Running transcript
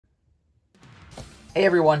Hey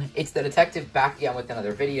everyone, it's the Detective back again with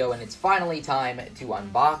another video, and it's finally time to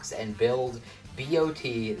unbox and build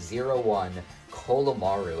BOT-01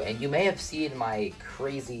 Colamaru. And you may have seen my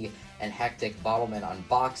crazy and hectic Bottleman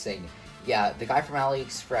unboxing. Yeah, the guy from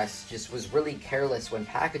AliExpress just was really careless when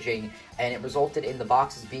packaging, and it resulted in the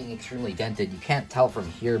boxes being extremely dented. You can't tell from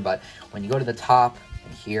here, but when you go to the top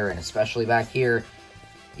and here, and especially back here,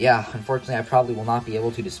 yeah, unfortunately, I probably will not be able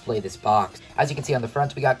to display this box. As you can see on the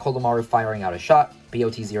front, we got Colamaru firing out a shot,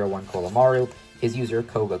 BOT-01 Colamaru, his user,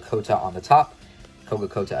 Koga Kota on the top. Koga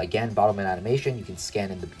Kota again, Bottleman animation, you can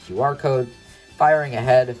scan in the QR code. Firing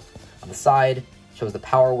ahead on the side, shows the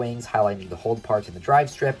power wings, highlighting the hold parts in the drive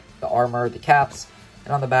strip, the armor, the caps,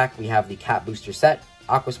 and on the back, we have the cap booster set,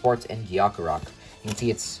 Aquasports, and Gyakurock. You can see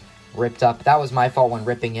it's ripped up. That was my fault when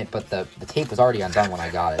ripping it, but the tape was already undone when I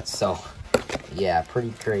got it, so yeah,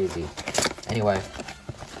 pretty crazy. Anyway,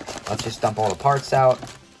 let's just dump all the parts out.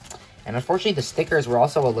 And unfortunately, the stickers were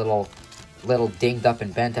also a little dinged up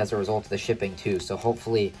and bent as a result of the shipping too. So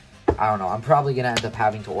hopefully, I don't know, I'm probably going to end up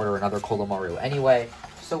having to order another Colamaru anyway.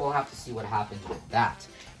 So we'll have to see what happens with that.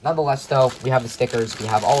 Nonetheless, though, we have the stickers. We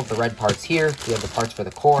have all of the red parts here. We have the parts for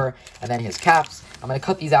the core and then his caps. I'm going to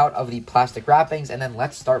cut these out of the plastic wrappings and then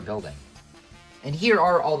let's start building. And here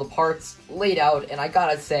are all the parts laid out. And I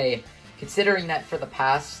gotta say, considering that for the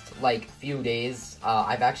past, few days,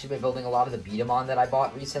 I've actually been building a lot of the B-Daman that I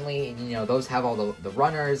bought recently, and, you know, those have all the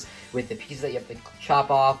runners with the pieces that you have to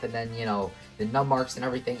chop off, and then, you know, the nub marks and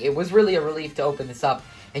everything. It was really a relief to open this up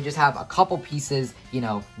and just have a couple pieces, you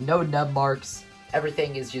know, no nub marks.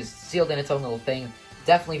 Everything is just sealed in its own little thing.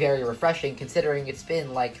 Definitely very refreshing, considering it's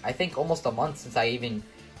been, I think almost a month since I even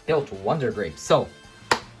built Wondergrape. So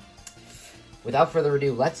without further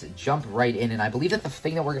ado, let's jump right in, and I believe that the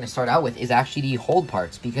thing that we're going to start out with is actually the hold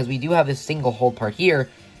parts, because we do have this single hold part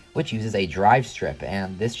here, which uses a drive strip,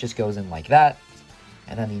 and this just goes in like that,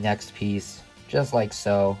 and then the next piece, just like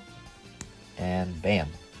so, and bam.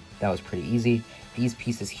 That was pretty easy. These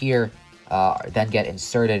pieces here then get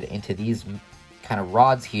inserted into these kind of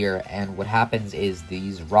rods here, and what happens is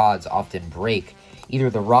these rods often break,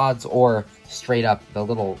 either the rods or straight up the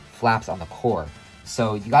little flaps on the core.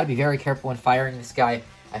 So you got to be very careful when firing this guy.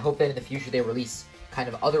 I hope that in the future they release kind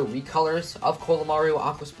of other recolors of Colamaru,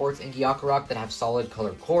 Aquasports, and Gyakurock that have solid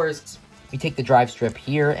colored cores. We take the drive strip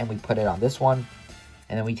here and we put it on this one.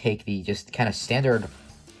 And then we take the just kind of standard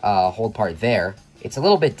hold part there. It's a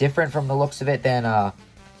little bit different from the looks of it than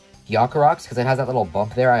Gyakurock's, because it has that little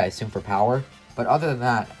bump there, I assume, for power. But other than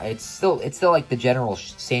that, it's still like the general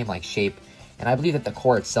same shape. And I believe that the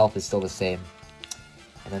core itself is still the same.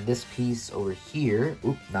 And then this piece over here,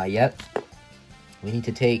 oop, not yet. We need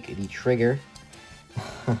to take the trigger.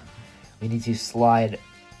 We need to slide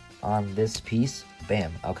on this piece.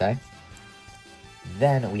 Bam, okay.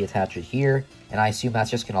 Then we attach it here, and I assume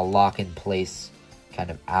that's just gonna lock in place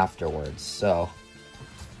kind of afterwards. So,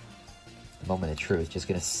 the moment of truth, just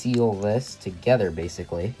gonna seal this together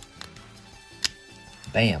basically.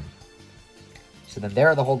 Bam. So then there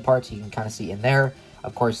are the hold parts you can kind of see in there.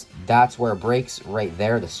 Of course, that's where it breaks right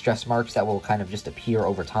there, the stress marks that will kind of just appear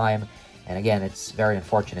over time. And again, it's very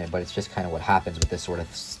unfortunate, but it's just kind of what happens with this sort of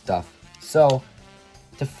stuff. So,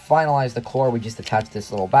 to finalize the core, we just attach this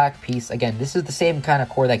little back piece. Again, this is the same kind of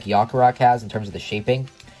core that Gyakurock has in terms of the shaping.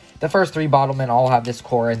 The first three Bottlemen all have this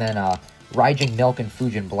core, and then Raijin Milk and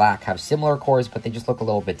Fujin Black have similar cores, but they just look a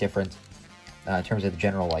little bit different in terms of the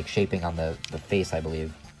general shaping on the face, I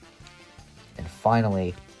believe. And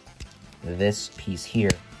finally, this piece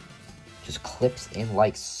here just clips in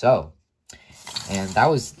like so. And that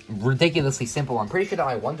was ridiculously simple. I'm pretty sure that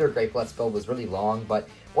my Wondergrape Let's Build was really long, but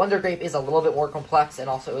Wondergrape is a little bit more complex, and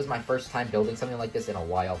also it was my first time building something like this in a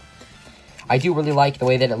while. I do really like the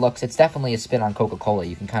way that it looks. It's definitely a spin on Coca-Cola.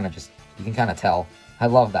 You can kind of tell. I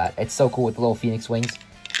love that. It's so cool with the little phoenix wings. So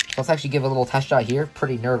let's actually give a little test shot here.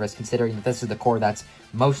 Pretty nervous considering that this is the core that's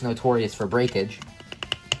most notorious for breakage.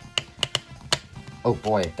 Oh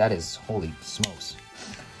boy, that is, holy smokes.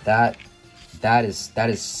 That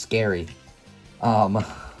is scary. Wow,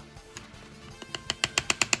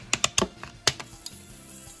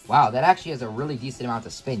 that actually has a really decent amount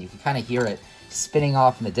of spin. You can kind of hear it spinning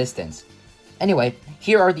off in the distance. Anyway,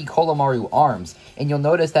 here are the Colamaru arms, and you'll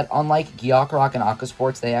notice that unlike Gyakurock and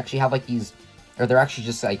Aquasports, they actually have these, or they're actually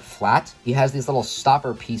just flat. He has this little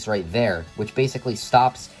stopper piece right there, which basically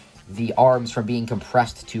stops the arms from being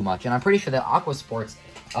compressed too much. And I'm pretty sure that Aquasports,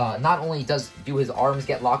 not only do his arms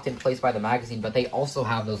get locked in place by the magazine, but they also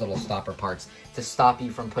have those little stopper parts to stop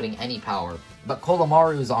you from putting any power. But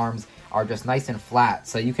Colamaru's arms are just nice and flat,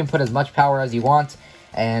 so you can put as much power as you want,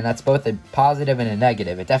 and that's both a positive and a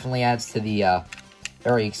negative. It definitely adds to the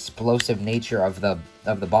very explosive nature of the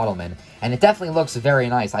Bottleman. And it definitely looks very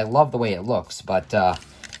nice. I love the way it looks, but,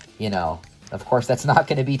 you know, of course, that's not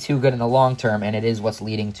going to be too good in the long term, and it is what's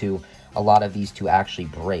leading to a lot of these to actually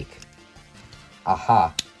break.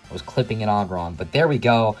 Aha. I was clipping it on wrong, but there we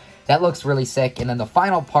go. That looks really sick. And then the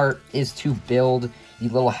final part is to build the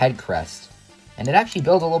little head crest. And it actually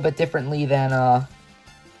builds a little bit differently than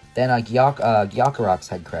Gyakurak's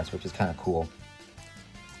head crest, which is kind of cool.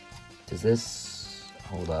 Does this...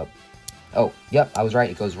 Hold up. Oh, yep, I was right.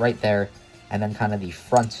 It goes right there. And then kind of the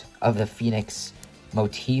front of the phoenix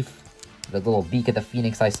motif. The little beak of the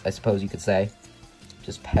phoenix, I suppose you could say.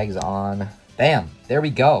 Just pegs on. Bam! There we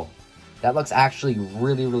go. That looks actually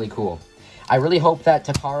really, really cool. I really hope that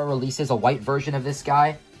Takara releases a white version of this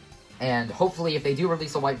guy. And hopefully, if they do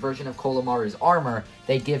release a white version of Colamaru's armor,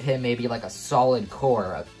 they give him maybe like a solid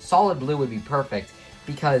core. A solid blue would be perfect.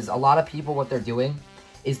 Because a lot of people, what they're doing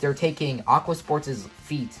is they're taking Aquasports'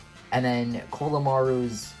 feet and then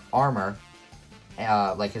Colamaru's armor,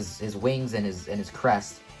 like his wings and his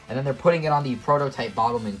crest, and then they're putting it on the prototype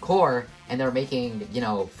Bottleman core, and they're making, you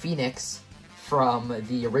know, Phoenix from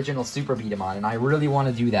the original Super B-Daman, and I really want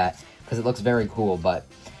to do that because it looks very cool. But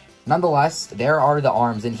nonetheless, there are the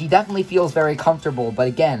arms, and he definitely feels very comfortable. But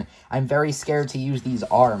again, I'm very scared to use these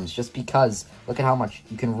arms just because look at how much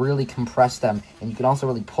you can really compress them, and you can also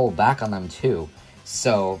really pull back on them too.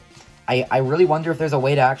 So I really wonder if there's a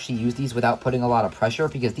way to actually use these without putting a lot of pressure,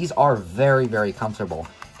 because these are very, very comfortable.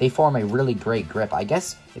 They form a really great grip. I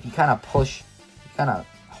guess if you kind of push, you kind of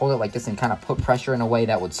hold it like this and kind of put pressure in a way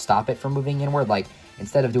that would stop it from moving inward. Like,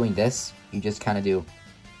 instead of doing this, you just kind of do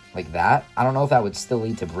like that. I don't know if that would still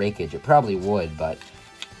lead to breakage. It probably would, but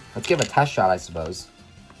let's give it a test shot, I suppose.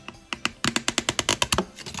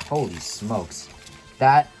 Holy smokes.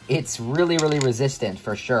 It's really, really resistant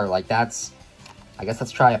for sure. Like, that's... I guess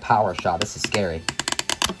let's try a power shot. This is scary.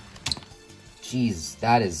 Jeez,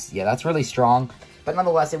 that is... Yeah, that's really strong. But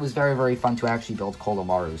nonetheless, it was very, very fun to actually build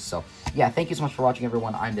Colamaru. So, yeah, thank you so much for watching,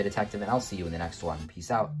 everyone. I'm the Detective, and I'll see you in the next one.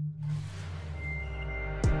 Peace out.